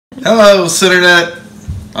Hello, SINternet.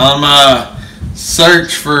 On my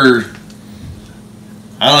search for,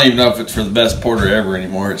 I don't even know if it's for the best porter ever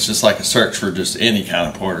anymore. It's just like a search for just any kind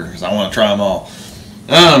of porter because I want to try them all.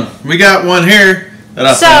 We got one here that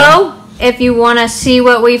I found. So, if you want to see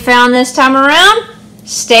what we found this time around,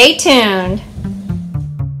 stay tuned.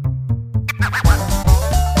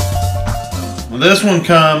 Well, this one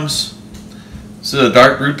comes, this is a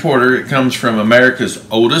dark brewed porter. It comes from America's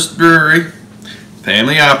oldest brewery,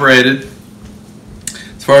 family operated.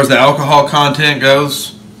 As far as the alcohol content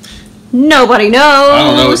goes, nobody knows. I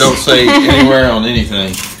don't know, it don't say anywhere on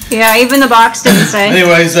anything. Yeah, even the box didn't say.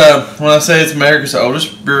 Anyways, when I say it's America's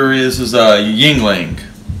oldest brewery, this is Yuengling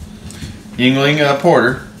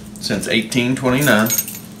Porter since 1829.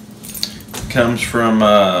 Comes from,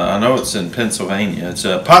 I know it's in Pennsylvania. It's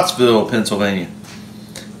Pottsville, Pennsylvania.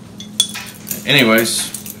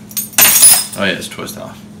 Anyways, oh yeah, it's twist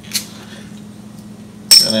off.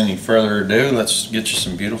 Without any further ado, let's get you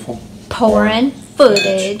some beautiful pouring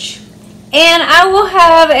footage. And I will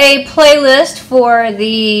have a playlist for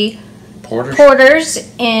the porters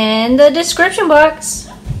in the description box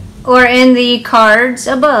or in the cards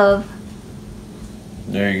above.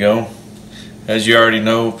 There you go. As you already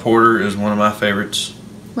know, porter is one of my favorites.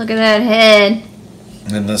 Look at that head.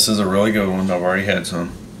 And this is a really good one. I've already had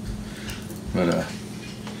some. But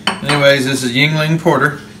anyways, this is Yuengling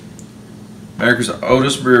Porter, America's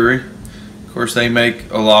oldest brewery. Of course, they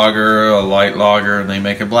make a lager, a light lager, and they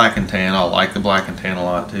make a black and tan. I like the black and tan a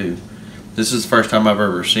lot too. This is the first time I've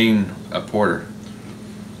ever seen a porter.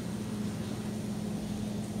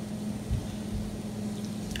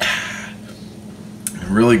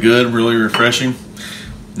 Really good, really refreshing.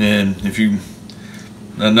 And if you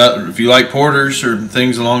like porters or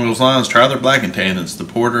things along those lines, try their black and tan. It's the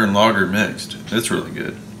porter and lager mixed. It's really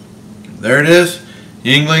good. There it is,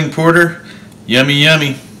 Yuengling Porter. Yummy,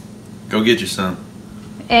 yummy. Go get you some.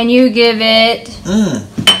 And you give it? I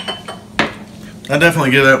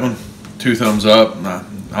definitely give that one 2 thumbs up.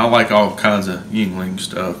 I like all kinds of Yuengling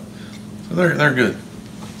stuff. So they're good.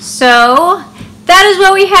 So that is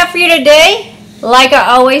what we have for you today. Like I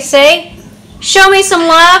always say, show me some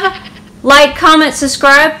love. Like, comment,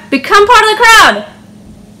 subscribe. Become part of the crowd.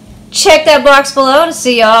 Check that box below to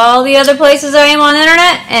see all the other places I am on the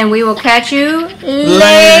internet. And we will catch you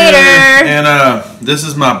later. And this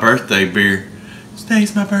is my birthday beer.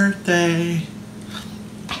 Today's my birthday.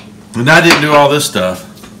 And I didn't do all this stuff.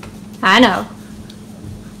 I know.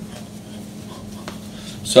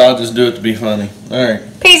 So I'll just do it to be funny.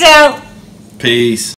 Alright. Peace out. Peace.